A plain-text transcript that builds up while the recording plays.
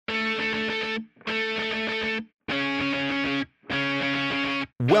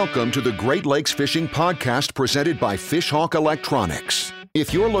Welcome to the Great Lakes Fishing Podcast presented by Fishhawk Electronics.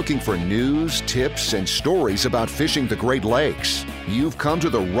 If you're looking for news, tips, and stories about fishing the Great Lakes, you've come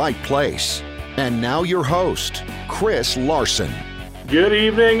to the right place. And now your host, Chris Larson. Good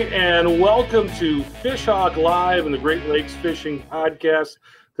evening and welcome to Fishhawk Live and the Great Lakes Fishing Podcast.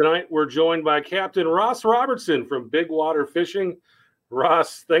 Tonight we're joined by Captain Ross Robertson from Big Water Fishing.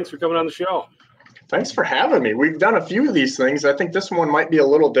 Ross, thanks for coming on the show. Thanks for having me. We've done a few of these things. I think this one might be a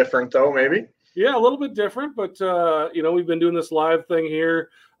little different, though, maybe. Yeah, a little bit different, but, we've been doing this live thing here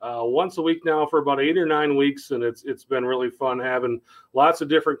once a week now for about 8 or 9 weeks, and it's been really fun having lots of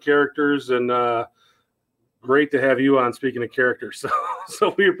different characters, and great to have you on, speaking of characters.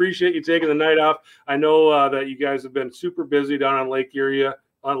 So we appreciate you taking the night off. I know that you guys have been super busy down on Lake Erie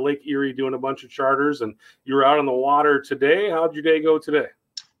doing a bunch of charters, and you were out on the water today. How'd your day go today?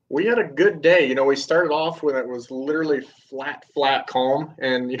 We had a good day. You know, we started off when it was literally flat calm.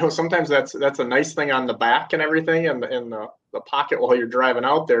 And, you know, sometimes that's a nice thing on the back and everything and in the pocket while you're driving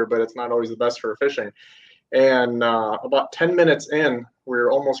out there, but it's not always the best for fishing. And about 10 minutes in, we were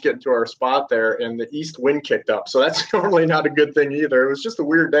almost getting to our spot there and the east wind kicked up. So that's normally not a good thing either. It was just a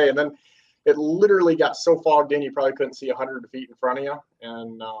weird day. And then it literally got so fogged in, you probably couldn't see 100 feet in front of you.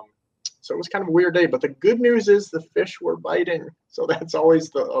 And, so it was kind of a weird day, but the good news is the fish were biting. So that's always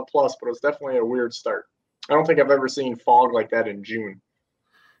a plus, but it was definitely a weird start. I don't think I've ever seen fog like that in June.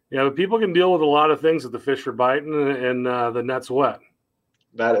 Yeah, but people can deal with a lot of things if the fish are biting and the net's wet.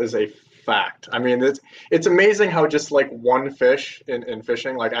 That is a fact. I mean, it's amazing how just like one fish in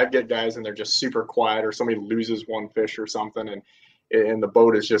fishing, like I get guys and they're just super quiet or somebody loses one fish or something and the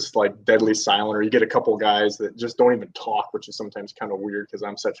boat is just like deadly silent, or you get a couple guys that just don't even talk, which is sometimes kind of weird because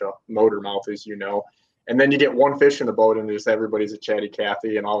I'm such a motor mouth, as you know. And then you get one fish in the boat and just everybody's a chatty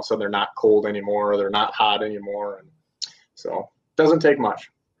Cathy, and all of a sudden they're not cold anymore, or they're not hot anymore. And so it doesn't take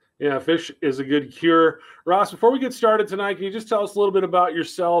much. Yeah, fish is a good cure. Ross, before we get started tonight, can you just tell us a little bit about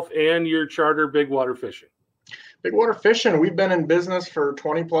yourself and your charter, Big Water Fishing? Big Water Fishing, we've been in business for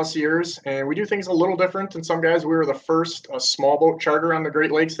 20 plus years, and we do things a little different than some guys. We were the first small boat charter on the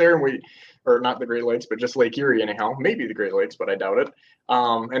Great Lakes there, or not the Great Lakes, but just Lake Erie anyhow. Maybe the Great Lakes, but I doubt it.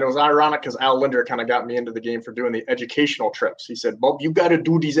 And it was ironic because Al Linder kind of got me into the game for doing the educational trips. He said, Bob, you got to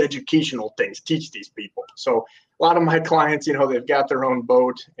do these educational things, teach these people. So a lot of my clients, you know, they've got their own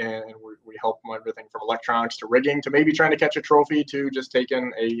boat, and we help them everything from electronics to rigging to maybe trying to catch a trophy to just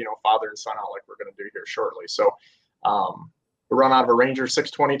taking a, father and son out like we're going to do here shortly. So we run out of a Ranger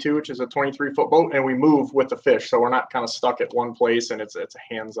 622, which is a 23-foot boat, and we move with the fish. So we're not kind of stuck at one place, and it's a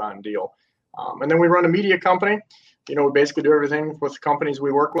hands-on deal. And then we run a media company. You know, we basically do everything with companies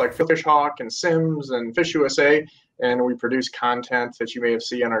we work with, like Fishhawk and Sims and Fish USA, and we produce content that you may have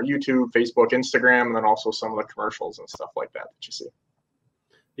seen on our YouTube, Facebook, Instagram, and then also some of the commercials and stuff like that you see.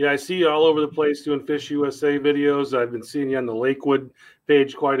 Yeah, I see you all over the place doing Fish USA videos. I've been seeing you on the Lakewood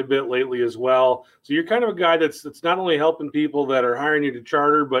page quite a bit lately as well. So you're kind of a guy that's not only helping people that are hiring you to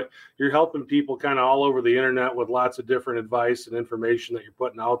charter, but you're helping people kind of all over the internet with lots of different advice and information that you're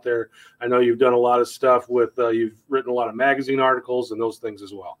putting out there. I know you've done a lot of stuff with, you've written a lot of magazine articles and those things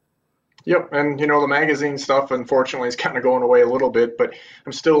as well. Yep. And, the magazine stuff, unfortunately, is kind of going away a little bit, but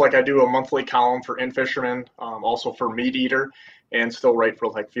I'm still I do a monthly column for InFisherman, also for Meat Eater, and still write for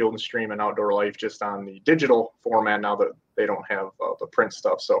like Field and Stream and Outdoor Life just on the digital format now that they don't have the print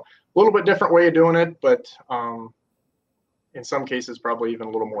stuff. So a little bit different way of doing it, but in some cases, probably even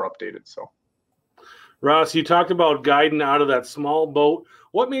a little more updated. So, Ross, you talked about guiding out of that small boat.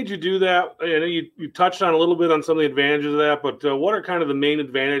 What made you do that? I know you touched on a little bit on some of the advantages of that, but what are kind of the main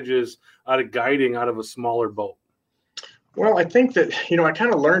advantages out of guiding out of a smaller boat? Well, I think that, I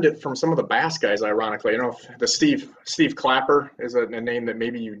kind of learned it from some of the bass guys, ironically. The Steve Clapper is a name that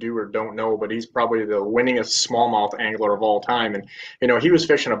maybe you do or don't know, but he's probably the winningest smallmouth angler of all time. And, he was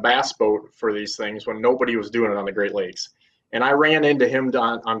fishing a bass boat for these things when nobody was doing it on the Great Lakes. And I ran into him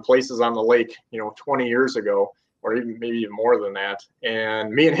on places on the lake, 20 years ago, or maybe even more than that.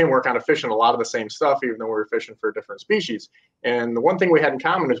 And me and him were kind of fishing a lot of the same stuff, even though we were fishing for different species. And the one thing we had in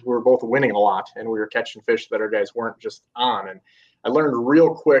common is we were both winning a lot, and we were catching fish that our guys weren't just on. And I learned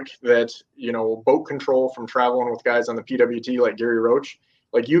real quick that, boat control from traveling with guys on the PWT like Gary Roach,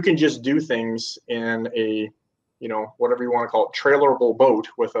 like you can just do things in a, whatever you want to call it, trailerable boat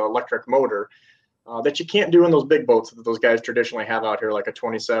with an electric motor that you can't do in those big boats that those guys traditionally have out here, like a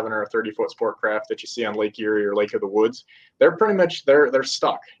 27 or a 30-foot sport craft that you see on Lake Erie or Lake of the Woods. They're pretty much, they're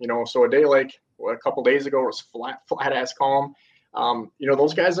stuck, so a day like a couple days ago, it was flat ass calm.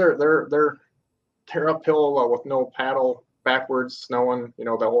 Those guys they're uphill with no paddle, backwards, snowing,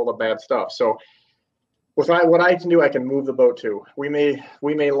 all the bad stuff. So with what I can do, I can move the boat too. We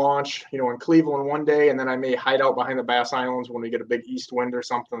may launch, in Cleveland one day, and then I may hide out behind the Bass Islands when we get a big east wind or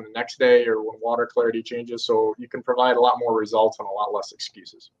something the next day, or when water clarity changes. So you can provide a lot more results and a lot less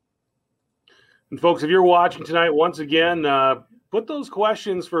excuses. And folks, if you're watching tonight, once again, put those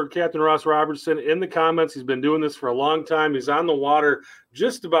questions for Captain Ross Robertson in the comments. He's been doing this for a long time. He's on the water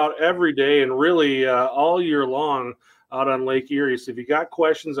just about every day and really all year long out on Lake Erie. So if you got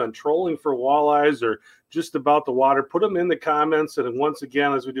questions on trolling for walleyes or just about the water, put them in the comments. And once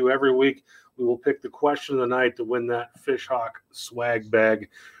again, as we do every week, we will pick the question of the night to win that Fish Hawk swag bag.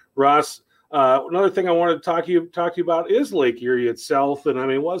 Ross, another thing I wanted to talk to you about is Lake Erie itself. And I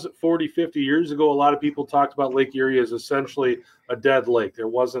mean, was it 40, 50 years ago? A lot of people talked about Lake Erie as essentially a dead lake. There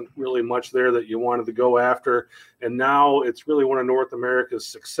wasn't really much there that you wanted to go after. And now it's really one of North America's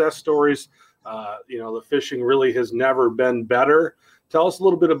success stories. The fishing really has never been better. Tell us a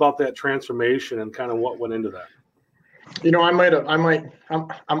little bit about that transformation and kind of what went into that.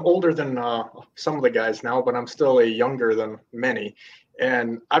 I'm older than some of the guys now, but I'm still younger than many.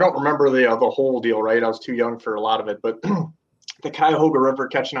 And I don't remember the whole deal, right? I was too young for a lot of it, but the Cuyahoga River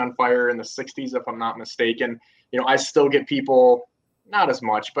catching on fire in the 60s, if I'm not mistaken, I still get people, not as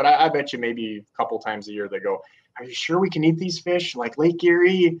much, but I bet you maybe a couple times a year they go, "Are you sure we can eat these fish? Like Lake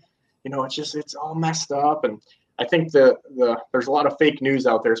Erie, it's all messed up." And I think there's a lot of fake news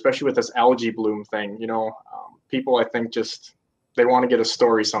out there, especially with this algae bloom thing. People, I think, they want to get a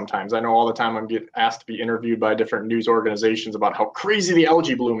story sometimes. I know all the time I'm getting asked to be interviewed by different news organizations about how crazy the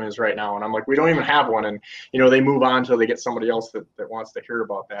algae bloom is right now. And I'm like, we don't even have one. And, they move on until they get somebody else that wants to hear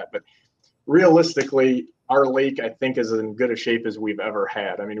about that. But realistically, our lake, I think, is in good a shape as we've ever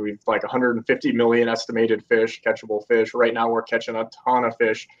had. I mean, we've like 150 million estimated fish, catchable fish. Right now we're catching a ton of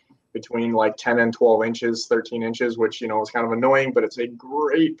fish between like 10 and 12 inches, 13 inches, which, is kind of annoying, but it's a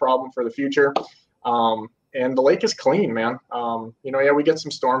great problem for the future. And the lake is clean, man. We get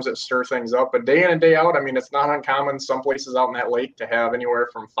some storms that stir things up, but day in and day out, I mean, it's not uncommon some places out in that lake to have anywhere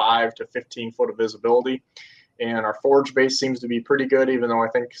from 5 to 15 foot of visibility. And our forage base seems to be pretty good, even though I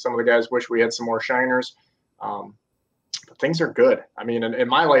think some of the guys wish we had some more shiners. But things are good. I mean, in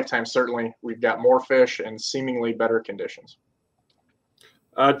my lifetime, certainly we've got more fish and seemingly better conditions.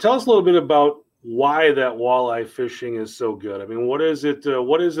 Tell us a little bit about why that walleye fishing is so good. I mean, what is it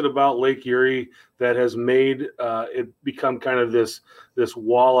about Lake Erie that has made it become kind of this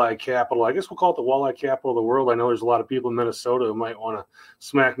walleye capital? I guess we'll call it the walleye capital of the world. I know there's a lot of people in Minnesota who might want to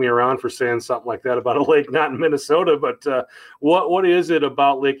smack me around for saying something like that about a lake not in Minnesota, but what is it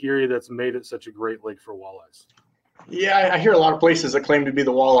about Lake Erie that's made it such a great lake for walleyes? Yeah, I hear a lot of places that claim to be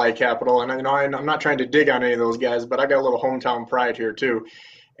the walleye capital, and I'm not trying to dig on any of those guys, but I got a little hometown pride here too.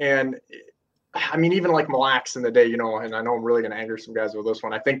 And I mean, even like Mille Lacs in the day, and I know I'm really going to anger some guys with this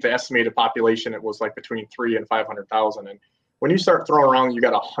one. I think the estimated population, it was like between 300,000 and 500,000. And when you start throwing around, you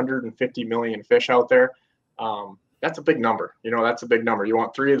got 150 million fish out there. That's a big number. That's a big number. You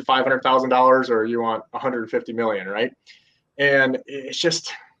want $300,000 to $500,000, or you want 150 million, right? And it's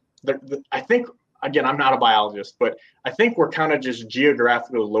just, I think, again, I'm not a biologist, but I think we're kind of just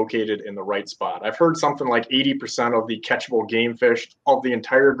geographically located in the right spot. I've heard something like 80% of the catchable game fish of the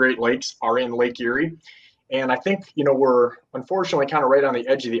entire Great Lakes are in Lake Erie. And I think, we're unfortunately kind of right on the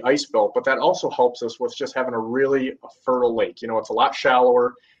edge of the ice belt, but that also helps us with just having a really fertile lake. It's a lot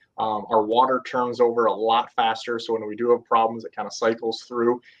shallower. Our water turns over a lot faster. So when we do have problems, it kind of cycles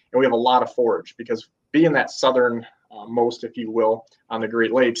through. And we have a lot of forage because being that southern most, if you will, on the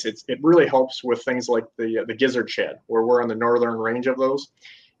Great Lakes, it really helps with things like the gizzard shad, where we're on the northern range of those.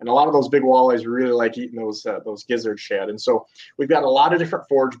 And a lot of those big walleyes really like eating those gizzard shad. And so we've got a lot of different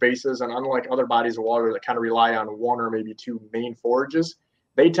forage bases, and unlike other bodies of water that kind of rely on one or maybe two main forages,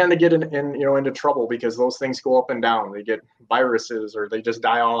 they tend to get into trouble because those things go up and down. They get viruses, or they just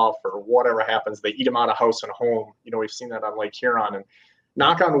die off, or whatever happens. They eat them out of house and home. We've seen that on Lake Huron. And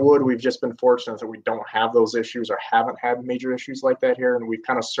knock on wood, we've just been fortunate that we don't have those issues or haven't had major issues like that here. And we've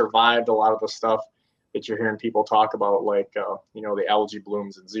kind of survived a lot of the stuff that you're hearing people talk about, like, the algae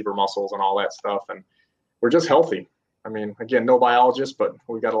blooms and zebra mussels and all that stuff. And we're just healthy. I mean, again, no biologist, but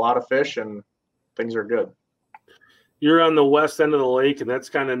we've got a lot of fish and things are good. You're on the west end of the lake, and that's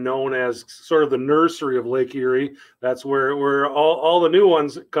kind of known as sort of the nursery of Lake Erie. That's where all the new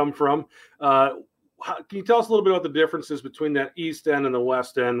ones come from. Can you tell us a little bit about the differences between that east end and the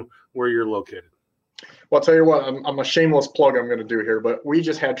west end where you're located? Well, I'll tell you what, I'm a shameless plug I'm going to do here, but we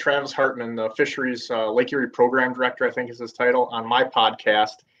just had Travis Hartman, the Fisheries Lake Erie Program Director, I think is his title, on my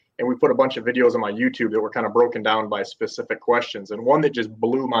podcast. And we put a bunch of videos on my YouTube that were kind of broken down by specific questions. And one that just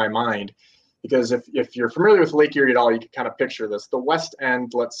blew my mind, because if you're familiar with Lake Erie at all, you can kind of picture this. The west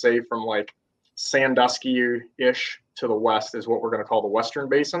end, let's say from like Sandusky-ish to the west is what we're going to call the Western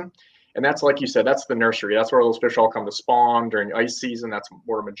Basin. And that's, like you said, that's the nursery. That's where those fish all come to spawn during ice season. That's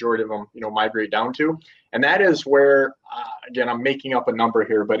where a majority of them, migrate down to. And that is where, again, I'm making up a number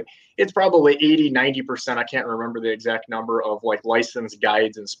here, but it's probably 80, 90%. I can't remember the exact number of like licensed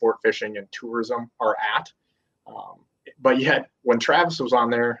guides in sport fishing and tourism are at. But yet, when Travis was on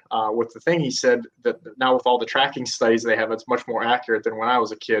there with the thing, he said that now with all the tracking studies they have, it's much more accurate than when I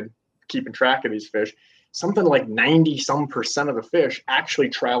was a kid keeping track of these fish. Something like 90% of the fish actually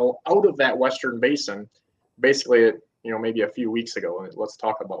travel out of that Western Basin, basically, maybe a few weeks ago. Let's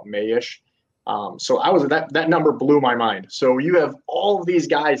talk about May-ish. So that number blew my mind. So you have all of these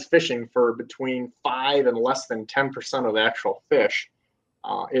guys fishing for between 5 and less than 10% of the actual fish.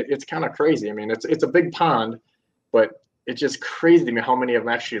 It's kind of crazy. I mean, it's a big pond, but it's just crazy to me how many of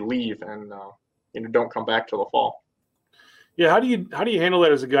them actually leave and don't come back till the fall. Yeah, how do you handle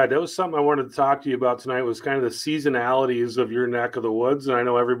that as a guide? That was something I wanted to talk to you about tonight, was kind of the seasonalities of your neck of the woods. And I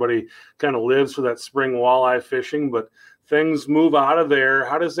know everybody kind of lives for that spring walleye fishing, but things move out of there.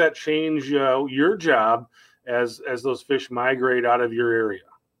 How does that change your job as those fish migrate out of your area?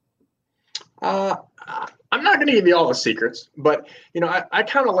 I'm not going to give you all the secrets, but I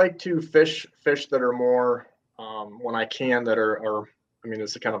kind of like to fish that are more when I can, that are I mean,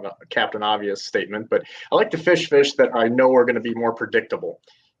 it's a kind of a Captain Obvious statement, but I like to fish that I know are going to be more predictable.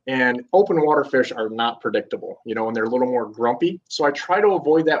 And open water fish are not predictable, and they're a little more grumpy. So I try to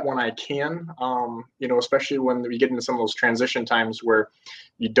avoid that when I can, especially when we get into some of those transition times where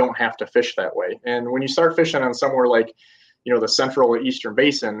you don't have to fish that way. And when you start fishing on somewhere like, the central or eastern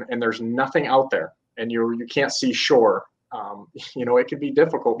basin, and there's nothing out there and you can't see shore, it can be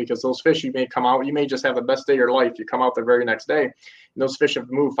difficult because those fish, you may just have the best day of your life. You come out the very next day, and those fish have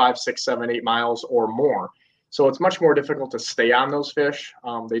moved 5, 6, 7, 8 miles or more. So it's much more difficult to stay on those fish.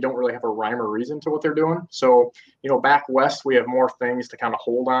 They don't really have a rhyme or reason to what they're doing. So, back west, we have more things to kind of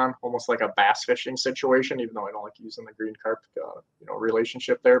hold on, almost like a bass fishing situation, even though I don't like using the green carp,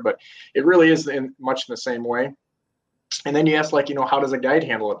 relationship there, but it really is much in the same way. And then you ask, how does a guide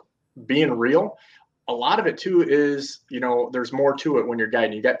handle it? Being real. A lot of it too is, there's more to it when you're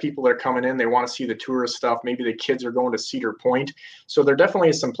guiding. You got people that are coming in, they want to see the tourist stuff. Maybe the kids are going to Cedar Point. So there definitely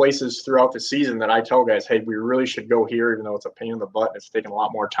is some places throughout the season that I tell guys, hey, we really should go here, even though it's a pain in the butt. It's taking a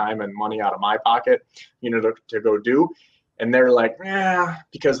lot more time and money out of my pocket, to go do. And they're like, yeah,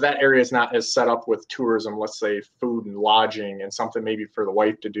 because that area is not as set up with tourism, let's say food and lodging and something maybe for the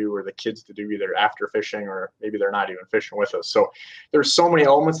wife to do or the kids to do either after fishing or maybe they're not even fishing with us. So there's so many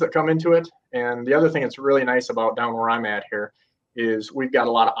elements that come into it. And the other thing that's really nice about down where I'm at here is we've got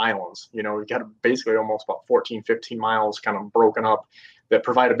a lot of islands. We've got basically almost about 14, 15 miles kind of broken up that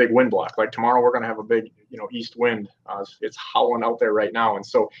provide a big wind block. Like tomorrow, we're going to have a big, east wind. It's howling out there right now. And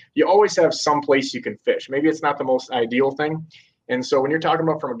so you always have some place you can fish. Maybe it's not the most ideal thing. And so when you're talking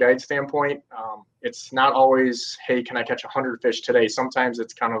about from a guide standpoint, it's not always, hey, can I catch 100 fish today? Sometimes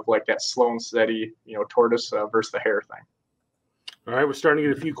it's kind of like that slow and steady, tortoise versus the hare thing. All right, we're starting to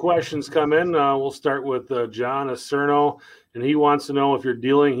get a few questions come in. We'll start with John Acerno, and he wants to know if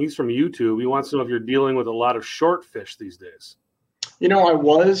he's from YouTube. He wants to know if you're dealing with a lot of short fish these days. I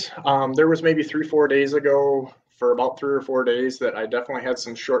was. There was maybe 3-4 days ago, for about 3 or 4 days, that I definitely had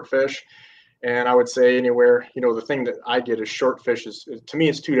some short fish. And I would say anywhere, the thing that I get is short fish is to me,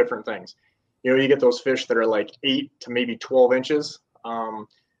 it's two different things. You get those fish that are like 8 to maybe 12 inches,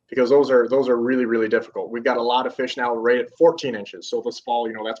 because those are really, really difficult. We've got a lot of fish now right at 14 inches. So this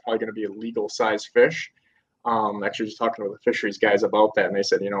fall, that's probably going to be a legal size fish. Actually just talking to the fisheries guys about that. And they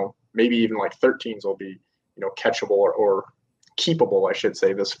said, maybe even like 13s will be, catchable or keepable, I should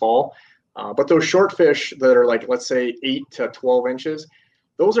say, this fall. But those short fish that are like, let's say 8 to 12 inches,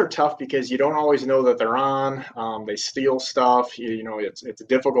 those are tough because you don't always know that they're on. They steal stuff. It's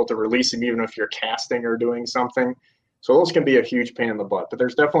difficult to release them even if you're casting or doing something. So those can be a huge pain in the butt. But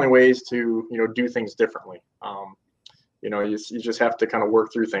there's definitely ways to do things differently. You just have to kind of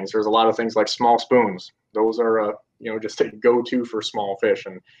work through things. There's a lot of things like small spoons. Those are just a go-to for small fish,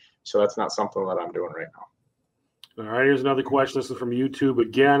 and so that's not something that I'm doing right now. All right, here's another question. This is from YouTube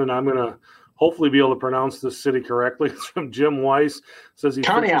again, and I'm going to hopefully be able to pronounce this city correctly. It's from Jim Weiss. It says he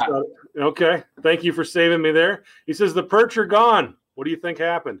Okay, thank you for saving me there. He says the perch are gone. What do you think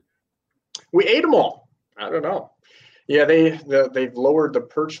happened? We ate them all. I don't know. Yeah, they've lowered the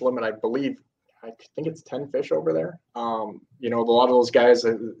perch limit, I believe. I think it's 10 fish over there. A lot of those guys,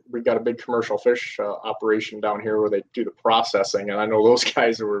 we've got a big commercial fish operation down here where they do the processing, and I know those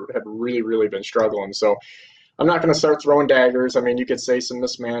guys have really, really been struggling. So I'm not going to start throwing daggers. I mean, you could say some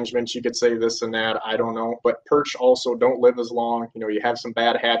mismanagement. You could say this and that. I don't know. But perch also don't live as long. You have some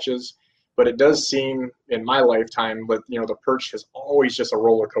bad hatches. But it does seem in my lifetime, but the perch is always just a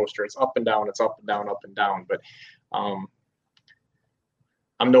roller coaster. It's up and down, it's up and down, up and down. But I'm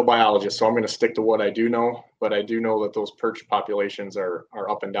no biologist, so I'm going to stick to what I do know. But I do know that those perch populations are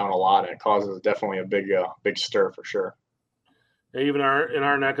up and down a lot, and it causes definitely a big stir for sure. Even in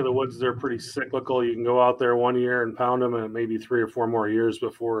our neck of the woods, they're pretty cyclical. You can go out there one year and pound them, and maybe 3 or 4 more years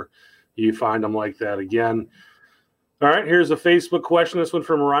before you find them like that again. All right, here's a Facebook question. This one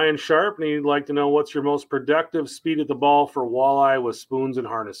from Ryan Sharp, and he'd like to know, what's your most productive speed at the ball for walleye with spoons and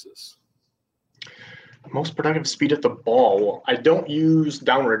harnesses? Most productive speed at the ball. Well, I don't use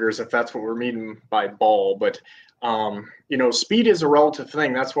downriggers if that's what we're meaning by ball, but speed is a relative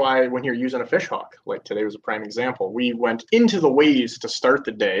thing. That's why when you're using a fish hawk, like today was a prime example, we went into the waves to start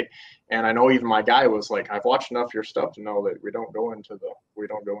the day. And I know even my guy was like, I've watched enough of your stuff to know that we don't go into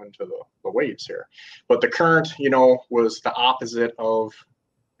the waves here. But the current, was the opposite of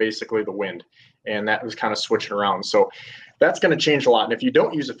basically the wind. And that was kind of switching around. So that's going to change a lot. And if you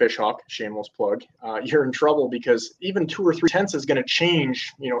don't use a fish hawk, shameless plug, you're in trouble, because even 2 or 3 tenths is going to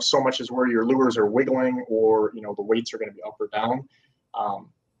change, so much as where your lures are wiggling, or, the weights are going to be up or down.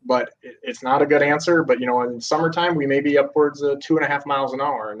 But it's not a good answer. But, in summertime, we may be upwards of 2.5 miles an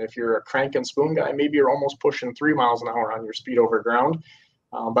hour. And if you're a crank and spoon guy, maybe you're almost pushing 3 miles an hour on your speed over ground.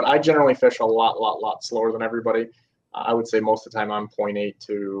 But I generally fish a lot slower than everybody. I would say most of the time I'm 0.8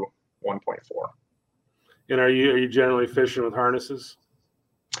 to 1.4. And are you generally fishing with harnesses?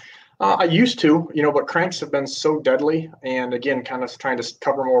 I used to, but cranks have been so deadly. And again, kind of trying to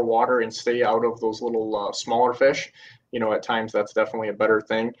cover more water and stay out of those little smaller fish. At times that's definitely a better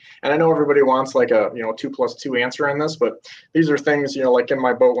thing. And I know everybody wants like a 2+2 answer on this, but these are things, like in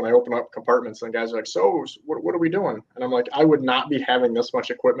my boat when I open up compartments and guys are like, so what are we doing? And I'm like, I would not be having this much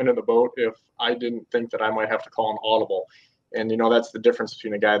equipment in the boat if I didn't think that I might have to call an audible. And, that's the difference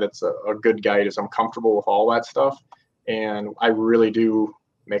between a guy that's a good guide, is I'm comfortable with all that stuff. And I really do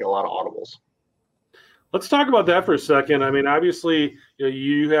make a lot of audibles. Let's talk about that for a second. I mean, obviously,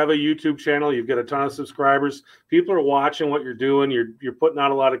 you have a YouTube channel. You've got a ton of subscribers. People are watching what you're doing. You're putting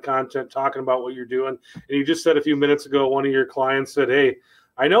out a lot of content, talking about what you're doing. And you just said a few minutes ago, one of your clients said, hey,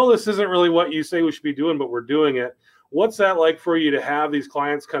 I know this isn't really what you say we should be doing, but we're doing it. What's that like for you to have these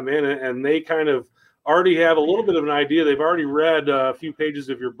clients come in and they kind of already have a little bit of an idea? They've already read a few pages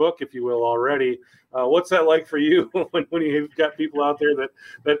of your book, if you will, already. What's that like for you when you've got people out there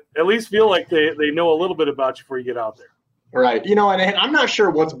that at least feel like they know a little bit about you before you get out there? Right. And I'm not sure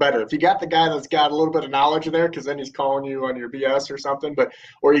what's better. If you got the guy that's got a little bit of knowledge there, because then he's calling you on your BS or something,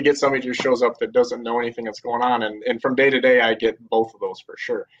 or you get somebody who shows up that doesn't know anything that's going on. And from day to day, I get both of those for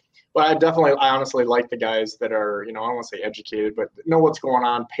sure. But I honestly like the guys that are, I don't want to say educated, but know what's going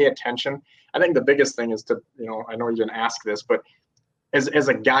on, pay attention. I think the biggest thing is to, I know you didn't ask this, but as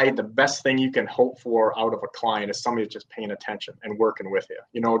a guide, the best thing you can hope for out of a client is somebody just paying attention and working with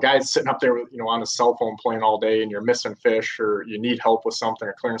you. A guy's sitting up there, on his cell phone playing all day, and you're missing fish, or you need help with something,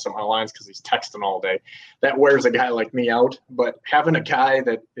 or clearing some lines because he's texting all day. That wears a guy like me out. But having a guy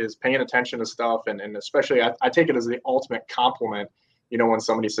that is paying attention to stuff, and especially I take it as the ultimate compliment, when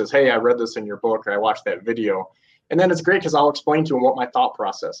somebody says, hey, I read this in your book, or I watched that video. And then it's great because I'll explain to them what my thought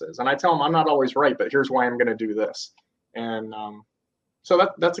process is. And I tell them I'm not always right, but here's why I'm going to do this. And so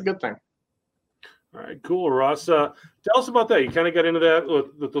that's a good thing. All right, cool, Ross. Tell us about that. You kind of got into that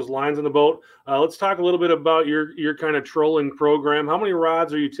with those lines in the boat. Let's talk a little bit about your kind of trolling program. How many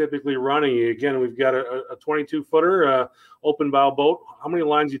rods are you typically running? Again, we've got a 22-footer open bow boat. How many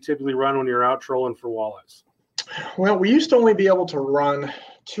lines do you typically run when you're out trolling for walleyes? Well, we used to only be able to run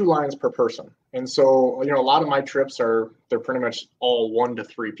 2 lines per person. And so, a lot of my trips they're pretty much all 1 to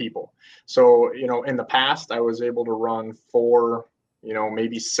 3 people. So, in the past, I was able to run 4,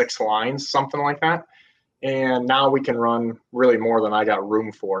 maybe 6 lines, something like that. And now we can run really more than I got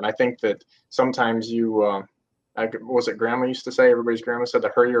room for. And I think that sometimes was it grandma used to say, everybody's grandma said, the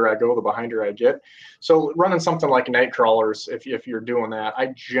hurrier I go, the behinder I get. So running something like night crawlers, if you're doing that, I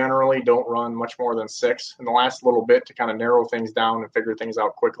generally don't run much more than 6. In the last little bit, to kind of narrow things down and figure things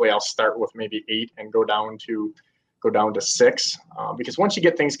out quickly, I'll start with maybe 8 and go down to 6. Because once you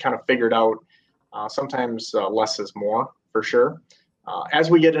get things kind of figured out, sometimes less is more, for sure. As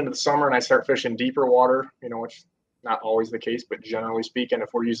we get into the summer and I start fishing deeper water, which not always the case, but generally speaking, if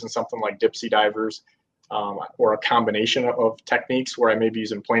we're using something like dipsy divers, or a combination of techniques where I may be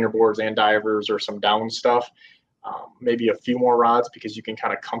using planer boards and divers or some down stuff, maybe a few more rods, because you can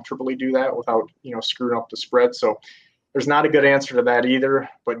kind of comfortably do that without, screwing up the spread. So there's not a good answer to that either,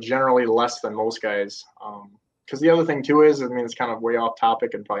 but generally less than most guys. Because the other thing too is, it's kind of way off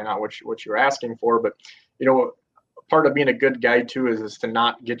topic and probably not what you're asking for, but, part of being a good guide too is to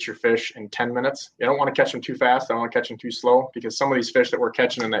not get your fish in 10 minutes. You don't want to catch them too fast. I don't want to catch them too slow, because some of these fish that we're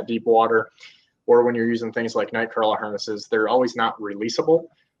catching in that deep water, or when you're using things like night crawler harnesses, they're always not releasable.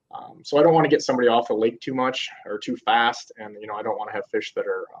 So I don't want to get somebody off the lake too much or too fast, and I don't want to have fish that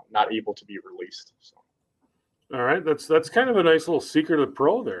are not able to be released. So. All right, that's kind of a nice little secret of the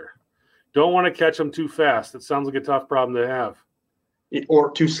pro there. Don't want to catch them too fast. It sounds like a tough problem to have.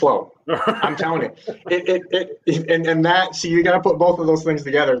 Or too slow. I'm telling you, and that, see, you got to put both of those things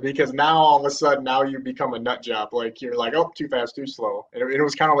together, because now all of a sudden now you become a nut job. Like, you're like, oh, too fast, too slow. And it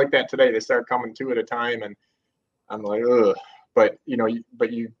was kind of like that today. They started coming 2 at a time, and I'm like, ugh. But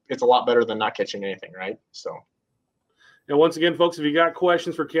it's a lot better than not catching anything, right? So. And once again, folks, if you got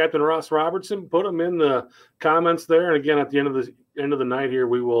questions for Captain Ross Robertson, put them in the comments there. And again, at the end of the night here,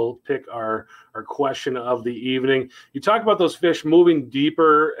 we will pick our question of the evening. You talk about those fish moving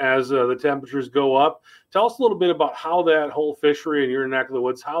deeper as the temperatures go up. Tell us a little bit about how that whole fishery in your neck of the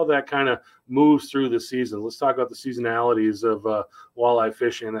woods, how that kind of moves through the season. Let's talk about the seasonalities of walleye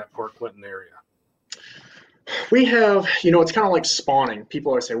fishing in that Port Clinton area. We have, it's kind of like spawning.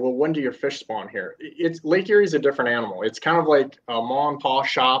 People always say, well, when do your fish spawn here? Lake Erie is a different animal. It's kind of like a mom and pa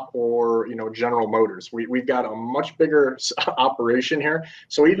shop, or, General Motors. We've got a much bigger operation here.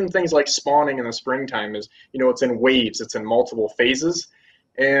 So even things like spawning in the springtime is, it's in waves, it's in multiple phases.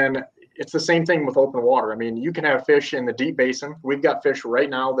 And it's the same thing with open water. I mean, you can have fish in the deep basin. We've got fish right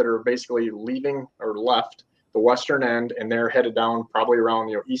now that are basically leaving or left the western end, and they're headed down probably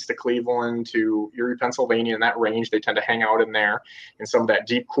around east of Cleveland to Erie, Pennsylvania, in that range. They tend to hang out in there in some of that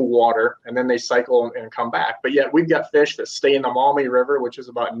deep, cool water, and then they cycle and come back. But yet we've got fish that stay in the Maumee River, which is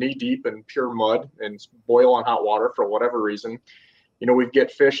about knee deep in pure mud and boil on hot water for whatever reason. We get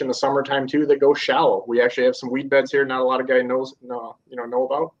fish in the summertime too that go shallow. We actually have some weed beds here not a lot of guys know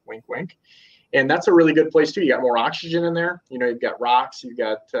about. Wink, wink. And that's a really good place too. You got more oxygen in there. You've got rocks, you've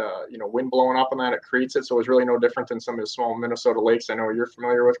got, wind blowing up on that. It creates it. So it's really no different than some of the small Minnesota lakes I know you're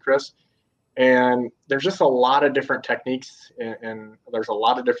familiar with, Chris. And there's just a lot of different techniques, and there's a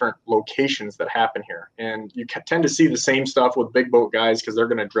lot of different locations that happen here. And you tend to see the same stuff with big boat guys, because they're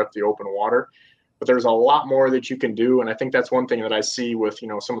going to drip the open water. But there's a lot more that you can do. And I think that's one thing that I see with,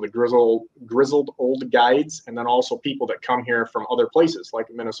 some of the grizzled old guides, and then also people that come here from other places like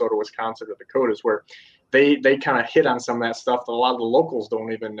Minnesota, Wisconsin, or Dakotas, where they kind of hit on some of that stuff that a lot of the locals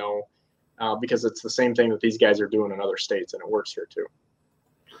don't even know, because it's the same thing that these guys are doing in other states, and it works here too.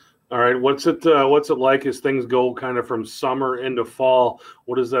 All right. What's it like as things go kind of from summer into fall?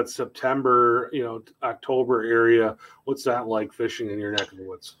 What is that September, October area? What's that like fishing in your neck of the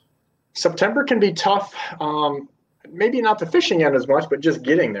woods? September can be tough. Maybe not the fishing end as much, but just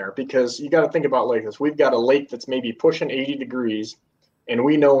getting there, because you got to think about like this. We've got a lake that's maybe pushing 80 degrees, and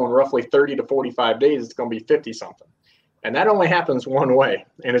we know in roughly 30 to 45 days it's going to be 50 something. And that only happens one way.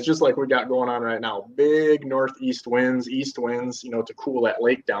 And it's just like we got going on right now. Big northeast winds, east winds, to cool that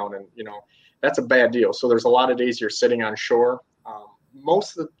lake down. And, that's a bad deal. So there's a lot of days you're sitting on shore.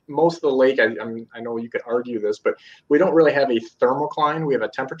 Most of the lake, I know you could argue this, but we don't really have a thermocline. We have a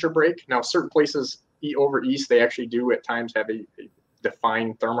temperature break. Now, certain places over east, they actually do at times have a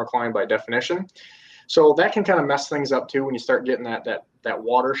defined thermocline by definition. So that can kind of mess things up too when you start getting that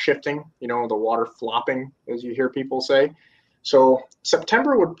water shifting, the water flopping, as you hear people say. So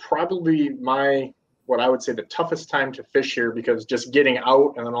September would probably be what I would say the toughest time to fish here, because just getting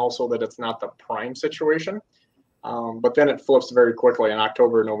out, and then also that it's not the prime situation. But then it flips very quickly, and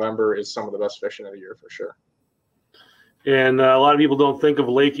October, November is some of the best fishing of the year for sure. And a lot of people don't think of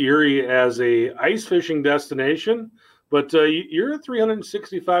Lake Erie as a ice fishing destination, but you're a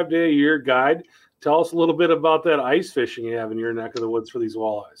 365-day-a-year guide. Tell us a little bit about that ice fishing you have in your neck of the woods for these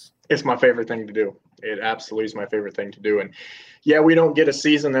walleyes. It's my favorite thing to do. It absolutely is my favorite thing to do. And yeah, we don't get a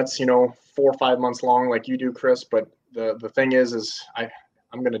season that's 4 or 5 months long like you do, Chris. But the thing is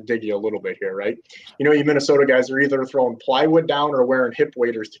I'm going to dig you a little bit here, right? You Minnesota guys are either throwing plywood down or wearing hip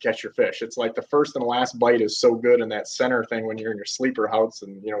waders to catch your fish. It's like the first and the last bite is so good in that center thing when you're in your sleeper house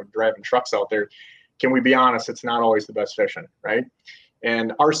and, driving trucks out there. Can we be honest? It's not always the best fishing, right?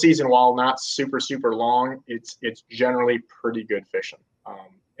 And our season, while not super, super long, it's generally pretty good fishing.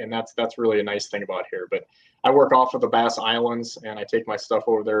 And that's really a nice thing about here. But I work off of the Bass Islands, and I take my stuff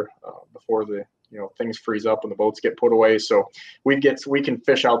over there before the things freeze up and the boats get put away. So we can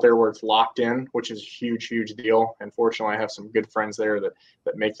fish out there where it's locked in, which is a huge, huge deal. And fortunately, I have some good friends there that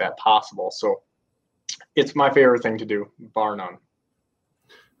make that possible. So it's my favorite thing to do, bar none.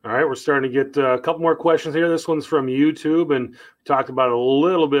 All right, we're starting to get a couple more questions here. This one's from YouTube, and we talked about it a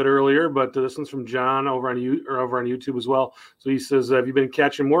little bit earlier, but this one's from John over on YouTube as well. So he says, have you been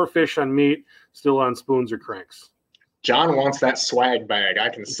catching more fish on meat, still on spoons or cranks? John wants that swag bag. I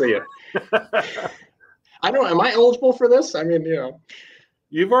can see it. I don't. Am I eligible for this? I mean,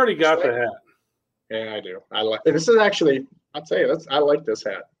 you've already got the hat. Yeah, I do. I like this. Is actually, I'll tell you, I like this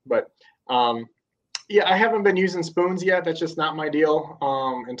hat. But yeah, I haven't been using spoons yet. That's just not my deal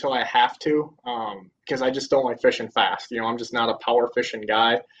until I have to, because I just don't like fishing fast. I'm just not a power fishing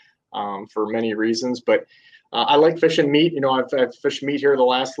guy for many reasons. But I like fishing meat. I've fished meat here the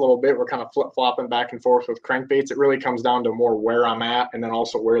last little bit. We're kind of flip-flopping back and forth with crankbaits. It really comes down to more where I'm at and then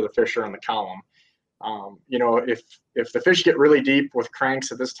also where the fish are in the column. If the fish get really deep with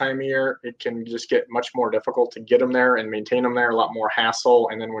cranks at this time of year, it can just get much more difficult to get them there and maintain them there, a lot more hassle.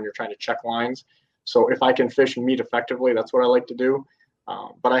 And then when you're trying to check lines. So if I can fish and meat effectively, that's what I like to do.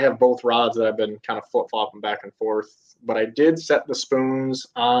 But I have both rods that I've been kind of flip-flopping back and forth. But I did set the spoons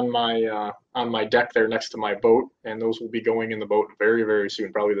on my deck there next to my boat, and those will be going in the boat very, very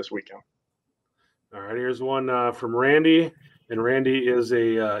soon, probably this weekend. All right, here's one from Randy. And Randy is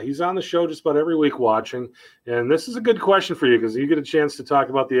he's on the show just about every week watching. And this is a good question for you because you get a chance to talk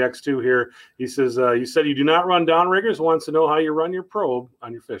about the X2 here. He says, you said you do not run downriggers, wants to know how you run your probe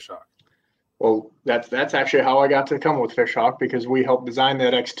on your Fishhawk. Well, that's actually how I got to come with Fishhawk, because we helped design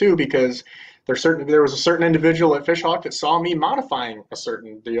that X2 because there was a certain individual at Fishhawk that saw me modifying a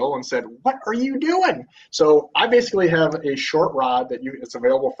certain deal and said, "What are you doing?" So I basically have a short rod it's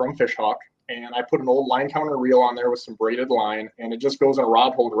available from Fishhawk, and I put an old line counter reel on there with some braided line, and it just goes in a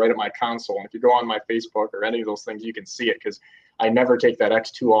rod holder right at my console. And if you go on my Facebook or any of those things, you can see it because I never take that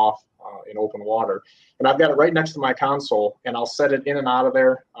X2 off in open water. And I've got it right next to my console, and I'll set it in and out of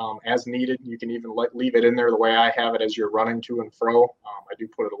there as needed. You can even leave it in there the way I have it as you're running to and fro. I do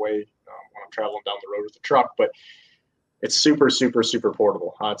put it away when I'm traveling down the road with the truck, but it's super, super, super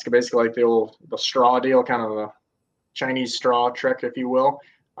portable. It's basically like the straw deal, kind of the Chinese straw trick, if you will.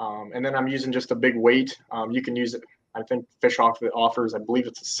 And then I'm using just a big weight. You can use it. I think Fishhawk offers, I believe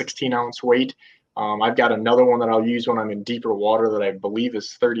it's a 16-ounce weight. I've got another one that I'll use when I'm in deeper water that I believe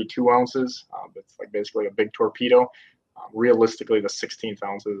is 32 ounces. It's like basically a big torpedo. Realistically, the 16th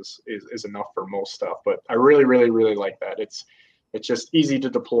ounces is enough for most stuff. But I really, really, really like that. It's just easy to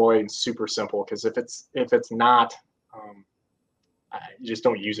deploy and super simple, because if it's not, you just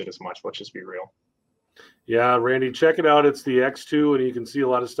don't use it as much. Let's just be real. Yeah, Randy, check it out. It's the X2, and you can see a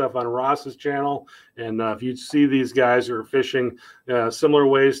lot of stuff on Ross's channel. And if you see these guys who are fishing similar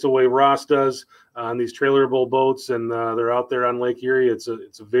ways to the way Ross does on these trailerable boats, and they're out there on Lake Erie, it's a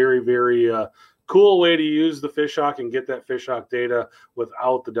very, very cool way to use the Fishhawk and get that Fishhawk data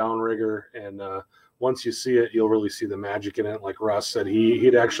without the downrigger. And once you see it, you'll really see the magic in it. Like Ross said,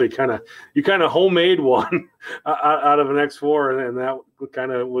 he'd actually kind of homemade one out of an X4, and that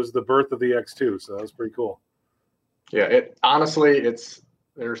kind of was the birth of the X2. So that was pretty cool. Yeah,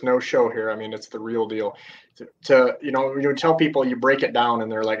 there's no show here. I mean, it's the real deal. When you tell people, you break it down,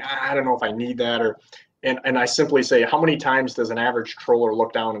 and they're like, I don't know if I need that, and I simply say, how many times does an average troller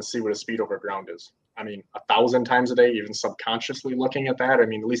look down and see what a speed over ground is? I mean, 1,000 times a day, even subconsciously looking at that. I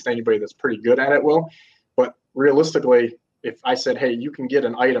mean, at least anybody that's pretty good at it will. But realistically, if I said, hey, you can get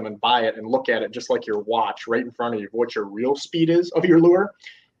an item and buy it and look at it just like your watch right in front of you, what your real speed is of your lure,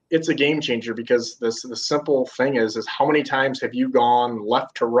 it's a game changer, because the simple thing is how many times have you gone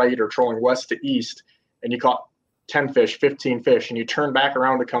left to right or trolling west to east and you caught 10 fish, 15 fish, and you turn back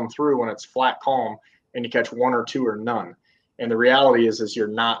around to come through when it's flat calm and you catch one or two or none. And the reality is you're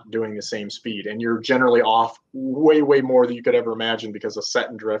not doing the same speed, and you're generally off way, way more than you could ever imagine because of set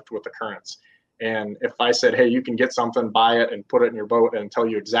and drift with the currents. And if I said, hey, you can get something, buy it, and put it in your boat and tell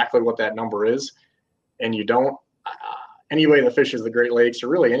you exactly what that number is, and you don't, anyway the fishes the Great Lakes, or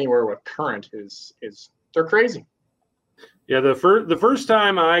really anywhere with current, is they're crazy. Yeah, the first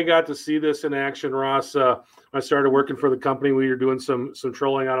time I got to see this in action, Ross, I started working for the company. We were doing some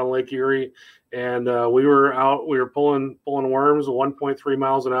trolling out on Lake Erie, and we were pulling worms at 1.3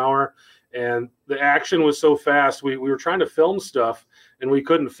 miles an hour, and the action was so fast. We were trying to film stuff, and we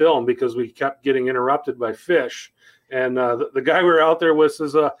couldn't film because we kept getting interrupted by fish. And the guy we were out there with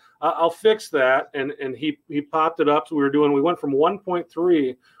says, I'll fix that. And he popped it up. So we went from 1.3,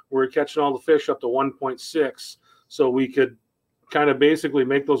 we were catching all the fish, up to 1.6. So we could kind of basically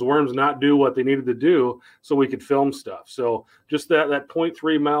make those worms not do what they needed to do so we could film stuff. So just that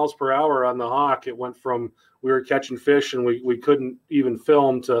 0.3 miles per hour on the Hawk, it went from we were catching fish and we couldn't even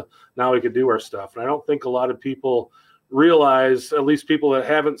film to now we could do our stuff. And I don't think a lot of people realize, at least people that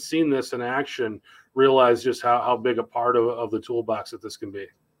haven't seen this in action, realize just how big a part of the toolbox that this can be.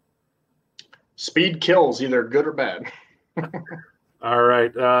 Speed kills, either good or bad. All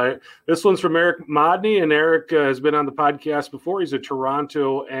right. This one's from Eric Modney, and Eric has been on the podcast before. He's a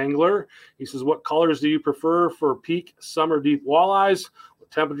Toronto angler. He says, what colors do you prefer for peak summer deep walleyes? What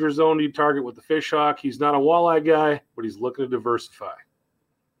temperature zone do you target with the Fish Hawk? He's not a walleye guy, but he's looking to diversify.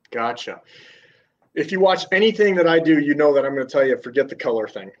 Gotcha. If you watch anything that I do, you know that I'm going to tell you, forget the color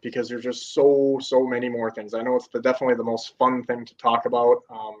thing, because there's just so many more things. I know it's definitely the most fun thing to talk about,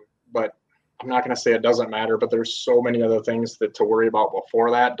 but I'm not going to say it doesn't matter, but there's so many other things to worry about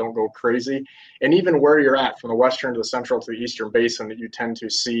before that. Don't go crazy. And even where you're at, from the western to the central to the eastern basin, that you tend to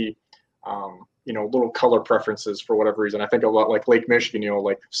see, little color preferences for whatever reason. I think a lot like Lake Michigan,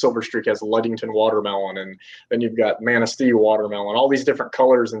 like Silver Streak has Ludington watermelon, and then you've got Manistee watermelon, all these different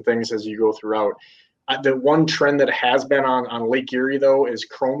colors and things as you go throughout. The one trend that has been on Lake Erie, though, is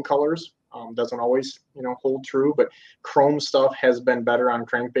chrome colors. Doesn't always, hold true, but chrome stuff has been better on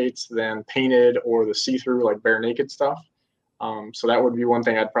crankbaits than painted or the see-through like bare naked stuff. So that would be one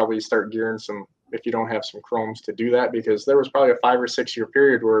thing I'd probably start gearing some, if you don't have some chromes, to do that, because there was probably a 5 or 6 year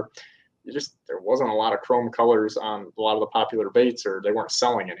period where there wasn't a lot of chrome colors on a lot of the popular baits, or they weren't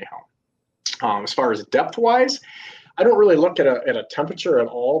selling anyhow. As far as depth wise, I don't really look at a temperature at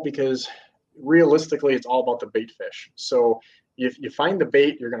all, because realistically it's all about the bait fish. So if you find the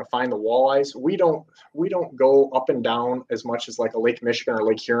bait, you're going to find the walleyes. We don't go up and down as much as like a Lake Michigan or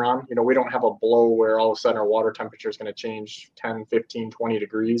Lake Huron. We don't have a blow where all of a sudden our water temperature is going to change 10, 15, 20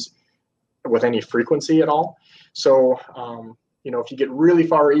 degrees with any frequency at all. So, if you get really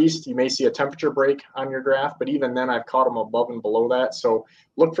far east, you may see a temperature break on your graph, but even then I've caught them above and below that. So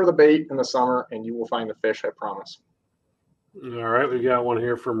look for the bait in the summer and you will find the fish, I promise. All right. We got one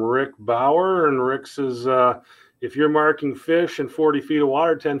here from Rick Bauer, and Rick says, if you're marking fish in 40 feet of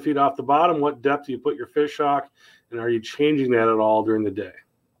water, 10 feet off the bottom, what depth do you put your Fish Hawk, and are you changing that at all during the day?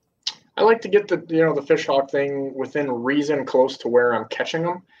 I like to get the Fish Hawk thing within reason, close to where I'm catching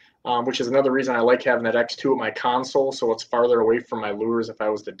them, which is another reason I like having that X2 at my console, so it's farther away from my lures if I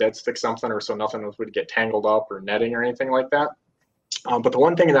was to dead stick something, or so nothing would get tangled up or netting or anything like that. But the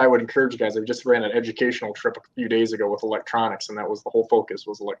one thing that I would encourage you guys, I just ran an educational trip a few days ago with electronics, and that was the whole focus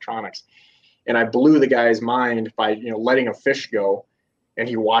was electronics. And I blew the guy's mind by, letting a fish go, and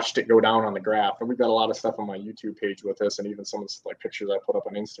he watched it go down on the graph. And we've got a lot of stuff on my YouTube page with this, and even some of the pictures I put up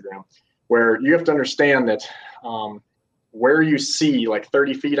on Instagram, where you have to understand that where you see like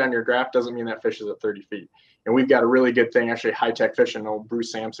 30 feet on your graph doesn't mean that fish is at 30 feet. And we've got a really good thing, actually, High Tech Fishing, old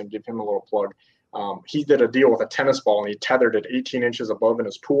Bruce Sampson, give him a little plug. He did a deal with a tennis ball, and he tethered it 18 inches above in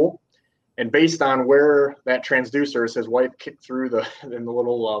his pool. And based on where that transducer is, his wife kicked through the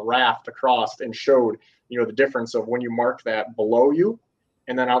little raft across and showed, the difference of when you mark that below you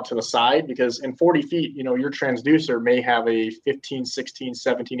and then out to the side, because in 40 feet, your transducer may have a 15, 16,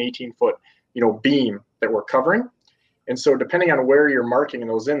 17, 18 foot, beam that we're covering. And so depending on where you're marking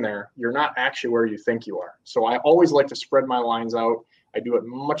those in there, you're not actually where you think you are. So I always like to spread my lines out. I do it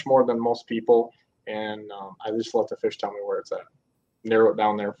much more than most people. And I just let the fish tell me where it's at. Narrow it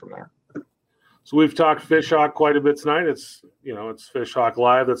down there from there. So we've talked Fish Hawk quite a bit tonight. It's Fish Hawk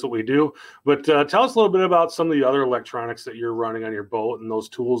Live. That's what we do. But tell us a little bit about some of the other electronics that you're running on your boat and those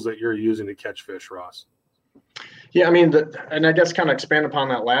tools that you're using to catch fish, Ross. Yeah, and I guess kind of expand upon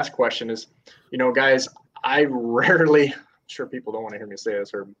that last question is, guys, I rarely, I'm sure people don't want to hear me say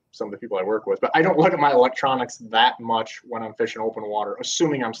this, or some of the people I work with, but I don't look at my electronics that much when I'm fishing open water,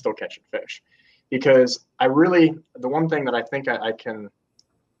 assuming I'm still catching fish. Because the one thing that I think I can,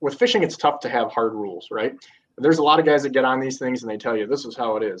 with fishing, it's tough to have hard rules, right? There's a lot of guys that get on these things and they tell you this is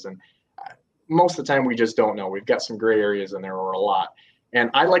how it is. And most of the time we just don't know. We've got some gray areas in there, or a lot.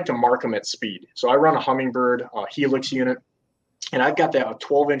 And I like to mark them at speed. So I run a Humminbird Helix unit, and I've got that a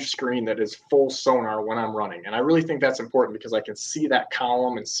 12-inch screen that is full sonar when I'm running. And I really think that's important because I can see that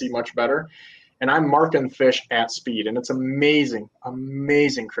column and see much better. And I'm marking fish at speed. And it's amazing,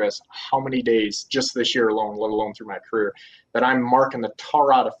 Chris, how many days just this year alone, let alone through my career, that I'm marking the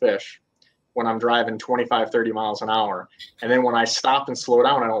tar out of fish when I'm driving 25, 30 miles an hour. And then when I stop and slow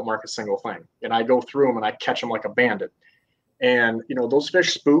down, I don't mark a single thing. And I go through them and I catch them like a bandit. And, those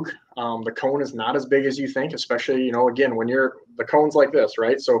fish spook. The cone is not as big as you think, especially, again, when the cone's like this,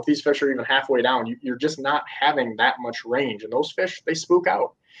 right? So if these fish are even halfway down, you're just not having that much range. And those fish, they spook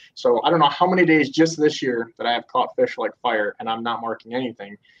out. So I don't know how many days just this year that I have caught fish like fire and I'm not marking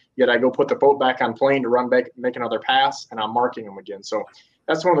anything. Yet I go put the boat back on plane to run back, make another pass, and I'm marking them again. So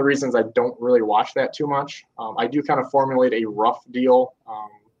that's one of the reasons I don't really watch that too much. I do kind of formulate a rough deal,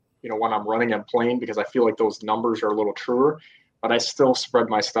 when I'm running on plane, because I feel like those numbers are a little truer. But I still spread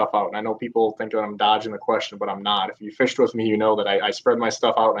my stuff out. And I know people think that I'm dodging the question, but I'm not. If you fished with me, you know that I spread my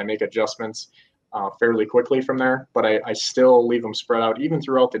stuff out and I make adjustments fairly quickly from there. But I still leave them spread out even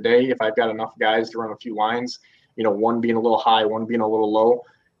throughout the day if I've got enough guys to run a few lines, one being a little high, one being a little low.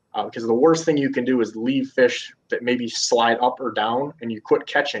 Because the worst thing you can do is leave fish that maybe slide up or down and you quit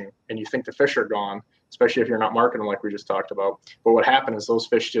catching and you think the fish are gone, especially if you're not marking them like we just talked about. But what happened is those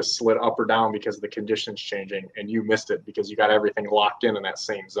fish just slid up or down because of the conditions changing and you missed it because you got everything locked in that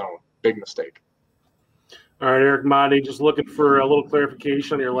same zone. Big mistake. All right, Eric Motti, just looking for a little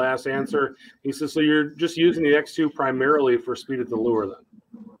clarification on your last answer. He says, so you're just using the X2 primarily for speed at the lure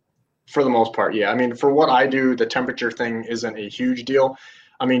then? For the most part, yeah. I mean, for what I do, the temperature thing isn't a huge deal.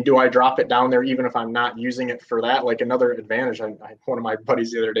 I mean, do I drop it down there even if I'm not using it for that? Like another advantage, one of my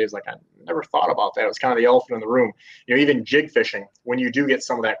buddies the other day was like, I never thought about that. It was kind of the elephant in the room. Even jig fishing, when you do get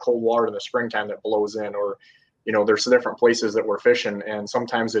some of that cold water in the springtime that blows in, or, there's different places that we're fishing, and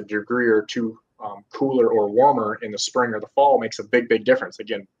sometimes a degree or two cooler or warmer in the spring or the fall makes a big, big difference.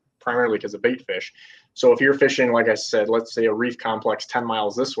 Again, primarily because of bait fish. So if you're fishing, like I said, let's say a reef complex 10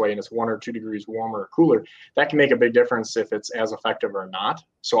 miles this way and it's 1 or 2 degrees warmer or cooler, that can make a big difference if it's as effective or not.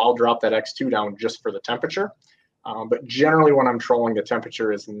 So I'll drop that X2 down just for the temperature. But generally when I'm trolling, the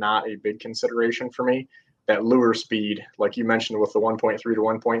temperature is not a big consideration for me. That lure speed, like you mentioned with the 1.3 to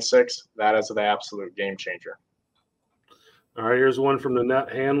 1.6, that is the absolute game changer. All right, here's one from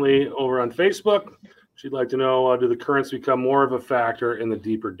Nanette Hanley over on Facebook. She'd like to know, do the currents become more of a factor in the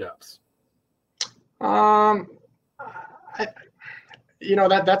deeper depths? That's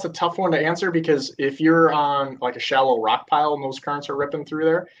a tough one to answer because if you're on like a shallow rock pile and those currents are ripping through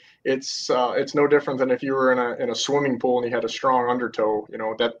there, it's no different than if you were in a swimming pool and you had a strong undertow.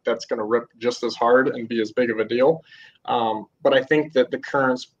 That's going to rip just as hard and be as big of a deal. But I think that the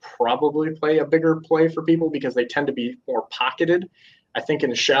currents probably play a bigger play for people because they tend to be more pocketed. I think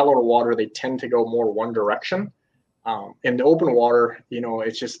in shallower water, they tend to go more one direction. In the open water,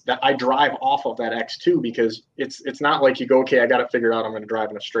 it's just that I drive off of that X2 because it's not like you go, okay, I got it figured out, I'm going to drive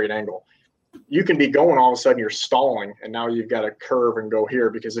in a straight angle. You can be going, all of a sudden you're stalling, and now you've got to curve and go here.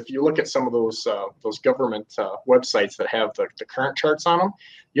 Because if you look at some of those government websites that have the current charts on them,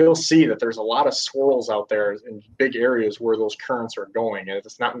 you'll see that there's a lot of swirls out there in big areas where those currents are going. And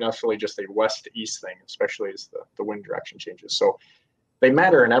it's not necessarily just a west to east thing, especially as the wind direction changes. So they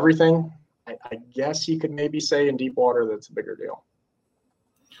matter in everything. I guess you could maybe say in deep water that's a bigger deal.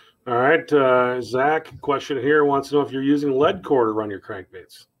 All right. Zach, question here, wants to know if you're using lead core to run your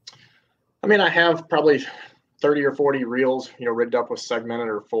crankbaits. I mean, I have probably 30 or 40 reels, rigged up with segmented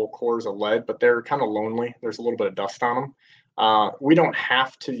or full cores of lead, but they're kind of lonely. There's a little bit of dust on them. We don't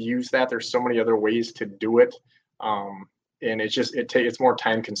have to use that. There's so many other ways to do it. And it's more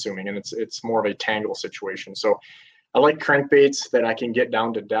time consuming, and it's more of a tangle situation. So I like crankbaits that I can get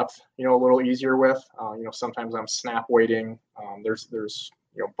down to depth, a little easier with. Sometimes I'm snap weighting. There's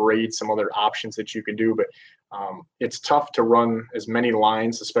braid, some other options that you can do, but it's tough to run as many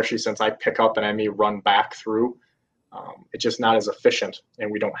lines, especially since I pick up and I may run back through. It's just not as efficient,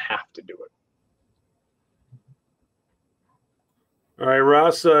 and we don't have to do it. All right,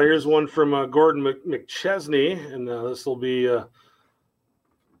 Ross, here's one from Gordon McChesney, and this will be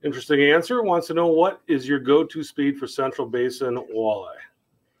interesting answer. Wants to know, what is your go-to speed for Central Basin walleye?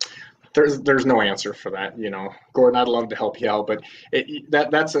 There's no answer for that. Gordon, I'd love to help you out, but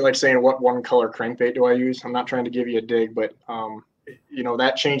that's like saying, what one color crankbait do I use? I'm not trying to give you a dig, but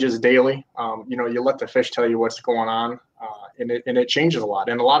that changes daily. You let the fish tell you what's going on, and it changes a lot,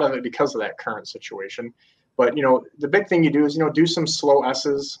 and a lot of it because of that current situation. But the big thing you do is do some slow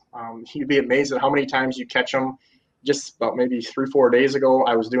S's. You'd be amazed at how many times you catch them. Just about maybe 3-4 days ago,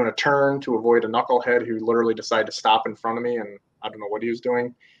 I was doing a turn to avoid a knucklehead who literally decided to stop in front of me, and I don't know what he was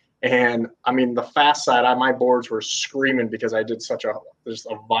doing. And I mean, the fast side, my boards were screaming because I did such a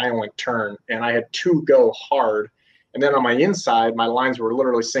violent turn, and I had 2 go hard. And then on my inside, my lines were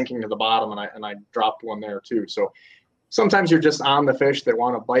literally sinking to the bottom, and I dropped one there too. So sometimes you're just on the fish that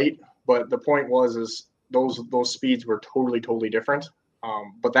want to bite, but the point is those speeds were totally different.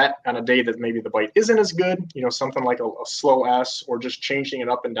 But that on a day that maybe the bite isn't as good, something like a slow S or just changing it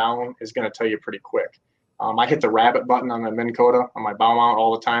up and down is going to tell you pretty quick. I hit the rabbit button on my Minn Kota on my bow mount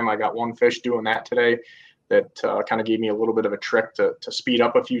all the time. I got one fish doing that today that kind of gave me a little bit of a trick to speed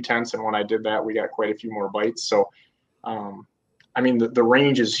up a few tenths. And when I did that, we got quite a few more bites. So, I mean, the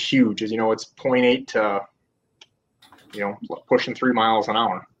range is huge. It's 0.8 to, pushing 3 miles an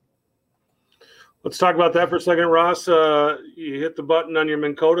hour. Let's talk about that for a second, Ross. You hit the button on your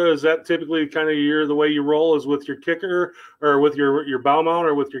Minn Kota. Is that typically kind of the way you roll, is with your kicker or with your bow mount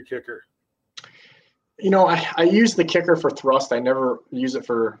or with your kicker? I use the kicker for thrust. I never use it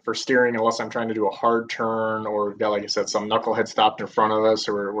for steering unless I'm trying to do a hard turn or we've got, like I said, some knucklehead stopped in front of us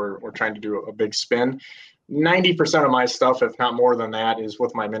or we're trying to do a big spin. 90% of my stuff, if not more than that, is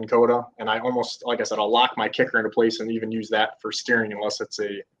with my Minn Kota. And I almost, like I said, I'll lock my kicker into place and even use that for steering unless it's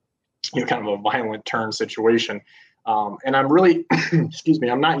a kind of a violent turn situation. And I'm really, excuse me,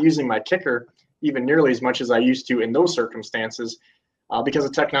 I'm not using my kicker even nearly as much as I used to in those circumstances because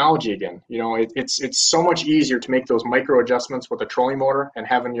of technology again. It's so much easier to make those micro adjustments with a trolling motor and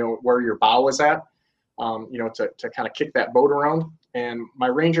having, where your bow is at, to kind of kick that boat around. And my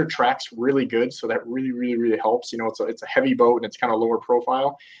Ranger tracks really good, so that really, really, really helps. It's a heavy boat and it's kind of lower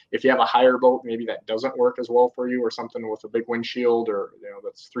profile. If you have a higher boat, maybe that doesn't work as well for you, or something with a big windshield, or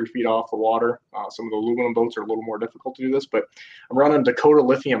that's 3 feet off the water. Some of the aluminum boats are a little more difficult to do this, but I'm running Dakota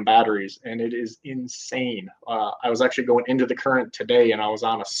lithium batteries, and it is insane. I was actually going into the current today, and I was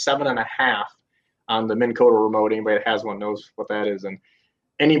on a 7.5 on the Minn Kota remote. Anybody that has one knows what that is, and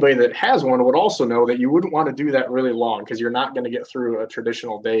anybody that has one would also know that you wouldn't want to do that really long because you're not going to get through a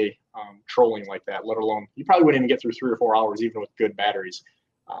traditional day trolling like that, let alone you probably wouldn't even get through 3 or 4 hours even with good batteries.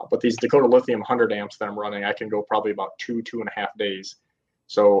 But these Dakota Lithium 100 amps that I'm running, I can go probably about 2.5 days.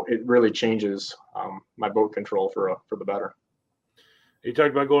 So it really changes my boat control for the better. You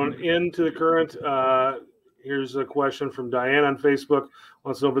talked about going into the current. Here's a question from Diane on Facebook.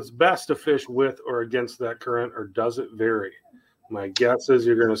 Wants to know if it's best to fish with or against that current, or does it vary? My guess is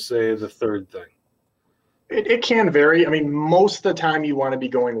you're going to say the third thing. It can vary. I mean, most of the time you want to be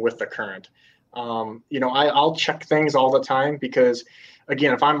going with the current. I'll check things all the time because,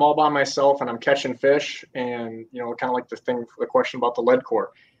 again, if I'm all by myself and I'm catching fish and, kind of like the question about the lead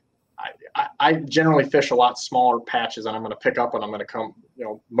core, I generally fish a lot smaller patches and I'm going to pick up and I'm going to come,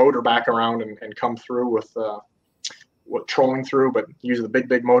 motor back around and come through with trolling through, but use the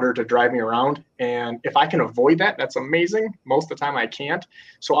big motor to drive me around. And if I can avoid that, that's amazing. Most of the time I can't.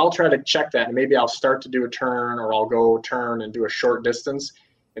 So I'll try to check that, and maybe I'll start to do a turn, or I'll go turn and do a short distance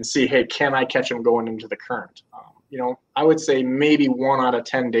and see, hey, can I catch them going into the current? I would say maybe 1 out of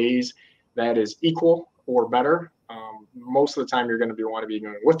 10 days that is equal or better. Most of the time you're going to want to be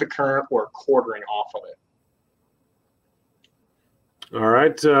going with the current or quartering off of it. All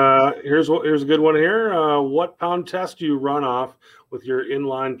right, here's a good one here. What pound test do you run off with your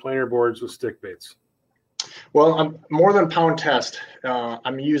inline planer boards with stick baits? Well, I'm more than pound test.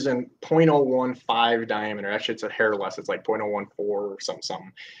 I'm using 0.015 diameter. Actually, it's a hair less. It's like 0.014 or something.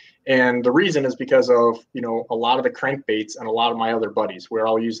 And the reason is because of, a lot of the crankbaits and a lot of my other buddies, we're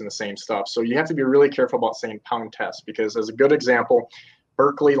all using the same stuff. So you have to be really careful about saying pound test, because as a good example,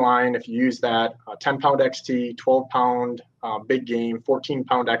 Berkley line, if you use that 10-pound XT, 12-pound big game,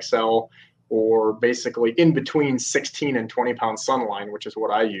 14-pound XL, or basically in between 16 and 20-pound Sunline, which is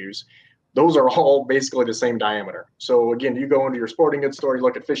what I use, those are all basically the same diameter. So again, you go into your sporting goods store, you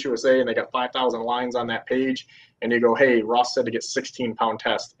look at Fish USA, and they got 5,000 lines on that page, and you go, hey, Ross said to get 16-pound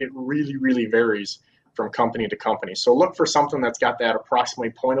test. It really, really varies from company to company. So look for something that's got that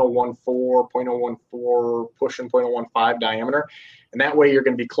approximately 0.014, pushing 0.015 diameter. And that way you're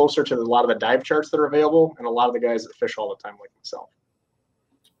going to be closer to a lot of the dive charts that are available and a lot of the guys that fish all the time like myself.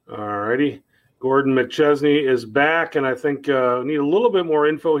 All righty. Gordon McChesney is back, and I think we need a little bit more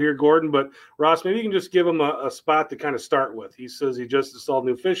info here, Gordon. But Ross, maybe you can just give him a spot to kind of start with. He says he just installed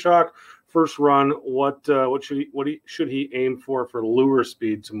new Fish Hawk. First run, what should he aim for lure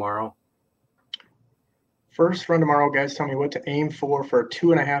speed tomorrow? First run tomorrow, guys, tell me what to aim for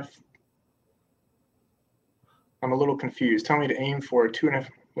 2.5. I'm a little confused. Tell me to aim for a 2.5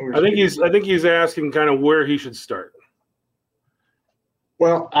 lure speed. I think he's asking kind of where he should start.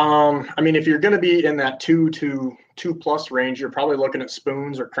 Well, if you're going to be in that 2 to 2+ range, you're probably looking at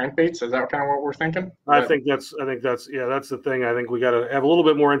spoons or crankbaits. Is that kind of what we're thinking? I think that's the thing. I think we got to have a little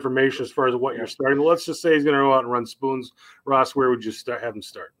bit more information as far as what you're starting. Let's just say he's going to go out and run spoons. Ross, where would you have him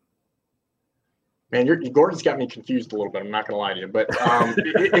start? Man, Gordon's got me confused a little bit. I'm not going to lie to you. But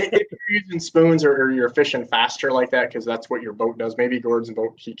if you're using spoons or you're fishing faster like that, because that's what your boat does, maybe Gordon's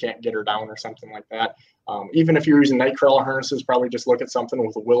boat, he can't get her down or something like that. Even if you're using night crawler harnesses, probably just look at something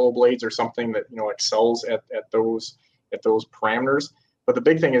with willow blades or something that, excels at those parameters. But the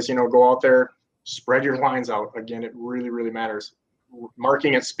big thing is, go out there, spread your lines out. Again, it really, really matters.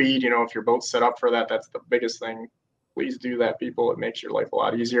 Marking at speed, if your boat's set up for that, that's the biggest thing. Please do that, people. It makes your life a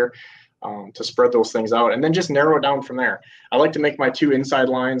lot easier. To spread those things out and then just narrow it down from there. I like to make my 2 inside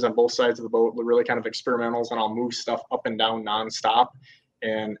lines on both sides of the boat really kind of experimentals, and I'll move stuff up and down nonstop.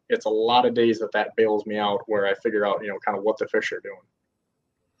 And it's a lot of days that bails me out where I figure out, kind of what the fish are doing.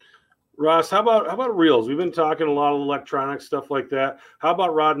 Ross, how about reels? We've been talking a lot of electronic stuff like that. How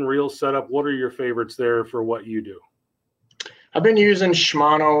about rod and reel setup? What are your favorites there for what you do? I've been using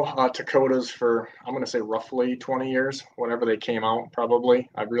Shimano Takotas for, I'm going to say roughly 20 years, whenever they came out, probably.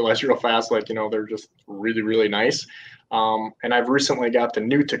 I realized real fast, like, they're just really, really nice. And I've recently got the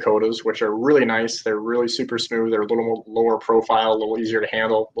new Takotas, which are really nice. They're really super smooth. They're a little more lower profile, a little easier to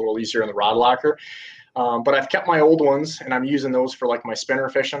handle, a little easier in the rod locker. But I've kept my old ones, and I'm using those for like my spinner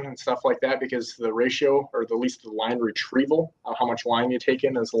fishing and stuff like that, because the ratio, or at least the line retrieval, how much line you take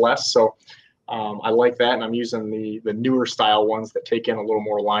in, is less. So I like that, and I'm using the newer style ones that take in a little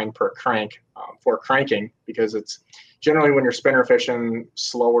more line per crank for cranking, because it's generally when you're spinner fishing,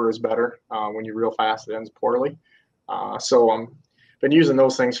 slower is better. When you reel fast, it ends poorly. So I've been using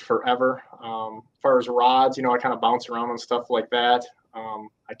those things forever. As far as rods, I kind of bounce around and stuff like that.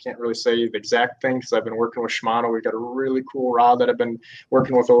 I can't really say the exact thing because I've been working with Shimano. We've got a really cool rod that I've been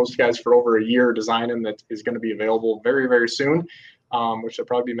working with those guys for over a year designing, that is going to be available very, very soon, which they'll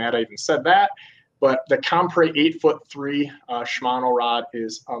probably be mad I even said that. But the Compre 8'3" Shimano rod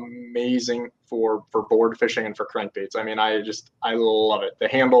is amazing for board fishing and for crankbaits. I mean, I love it. The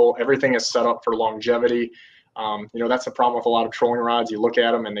handle, everything is set up for longevity. That's the problem with a lot of trolling rods. You look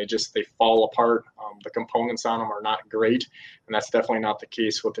at them and they fall apart. The components on them are not great, and that's definitely not the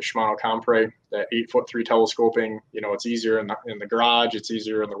case with the Shimano Compre. That 8'3" telescoping, it's easier in the garage, it's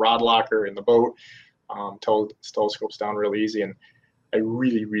easier in the rod locker, in the boat. Telescopes down really easy, and I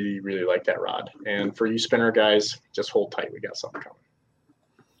really, really, really like that rod. And for you spinner guys, just hold tight. We got something coming.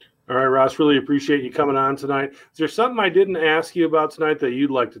 All right, Ross, really appreciate you coming on tonight. Is there something I didn't ask you about tonight that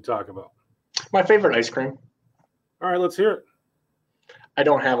you'd like to talk about? My favorite ice cream. All right, let's hear it. I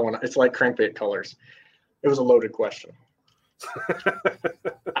don't have one. It's like crankbait colors. It was a loaded question.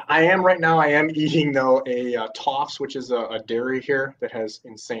 I am eating, though, a Toffs, which is a dairy here that has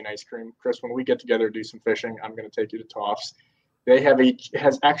insane ice cream. Chris, when we get together to do some fishing, I'm going to take you to Toffs. It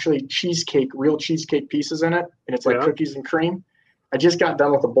has actually real cheesecake pieces in it, and it's like cookies and cream. I just got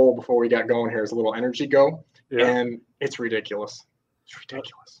done with a bowl before we got going here as a little energy go, and it's ridiculous. It's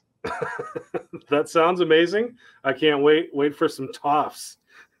ridiculous. That sounds amazing. I can't wait for some Toffs.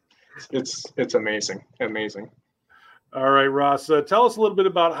 It's amazing. All right, Ross, tell us a little bit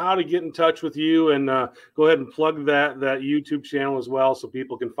about how to get in touch with you, and go ahead and plug that YouTube channel as well so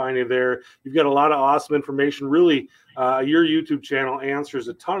people can find you there. You've got a lot of awesome information. Really, your YouTube channel answers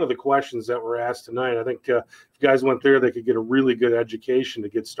a ton of the questions that were asked tonight. I think if you guys went there, they could get a really good education to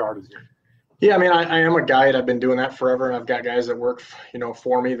get started here. Yeah, I mean, I am a guide. I've been doing that forever, and I've got guys that work,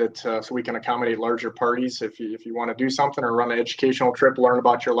 for me that so we can accommodate larger parties if you want to do something or run an educational trip, learn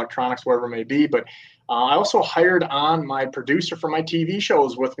about your electronics, whatever it may be. But I also hired on my producer for my TV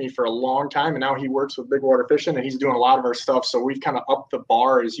shows with me for a long time, and now he works with Big Water Fishing, and he's doing a lot of our stuff. So we've kind of upped the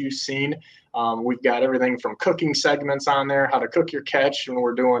bar, as you've seen. We've got everything from cooking segments on there, how to cook your catch, and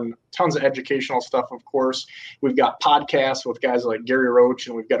we're doing tons of educational stuff, of course. We've got podcasts with guys like Gary Roach,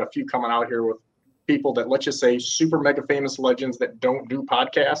 and we've got a few coming out here with people that, let's just say, super mega famous legends that don't do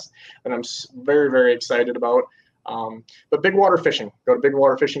podcasts, and I'm very, very excited about. But Big Water Fishing, go to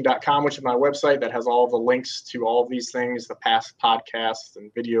bigwaterfishing.com, which is my website that has all the links to all of these things, the past podcasts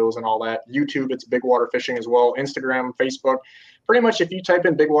and videos and all that. YouTube, it's Big Water Fishing as well. Instagram, Facebook. Pretty much if you type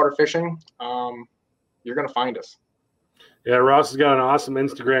in Big Water Fishing, you're going to find us. Yeah, Ross has got an awesome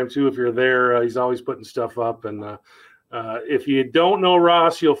Instagram too. If you're there, he's always putting stuff up. And if you don't know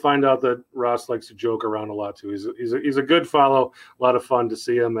Ross, you'll find out that Ross likes to joke around a lot too. He's a good follow, a lot of fun to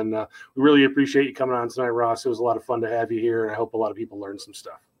see him. And we really appreciate you coming on tonight, Ross. It was a lot of fun to have you here, and I hope a lot of people learned some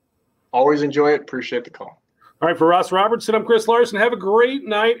stuff. Always enjoy it. Appreciate the call. All right, for Ross Robertson, I'm Chris Larson. Have a great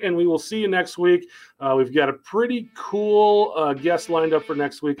night, and we will see you next week. We've got a pretty cool guest lined up for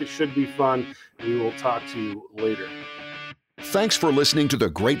next week. It should be fun. We will talk to you later. Thanks for listening to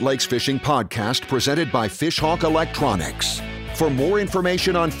the Great Lakes Fishing Podcast presented by Fishhawk Electronics. For more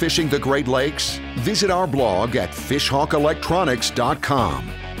information on fishing the Great Lakes, visit our blog at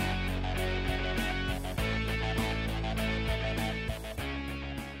fishhawkelectronics.com.